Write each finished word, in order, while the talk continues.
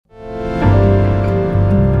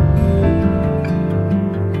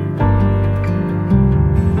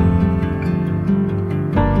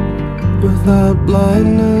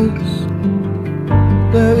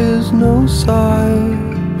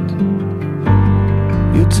sight.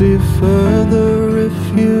 You'd see further if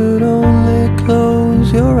you'd only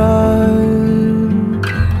close your eyes.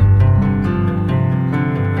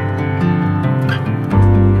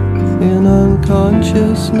 In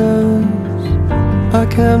unconsciousness I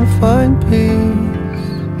can find peace.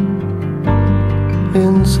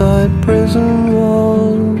 Inside prison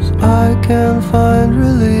walls I can find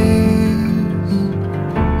release.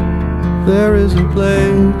 There is a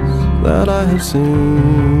place that I have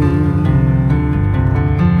seen,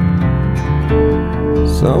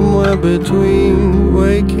 somewhere between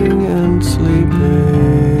waking and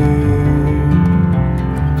sleeping.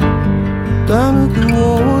 Down at the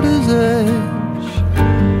water's edge,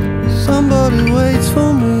 somebody waits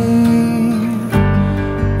for me.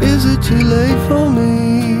 Is it too late for me?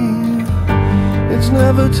 It's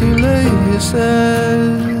never too late, he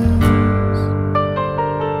says.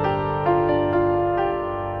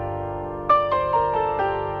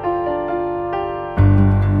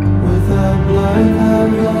 Without blind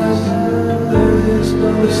there is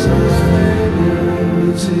no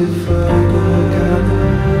sustainability further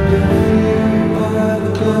gathered in you by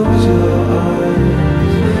the close your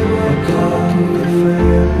eyes.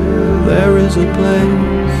 There is a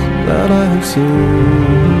place that I have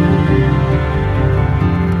seen,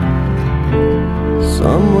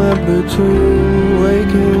 somewhere between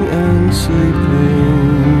waking and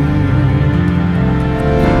sleeping.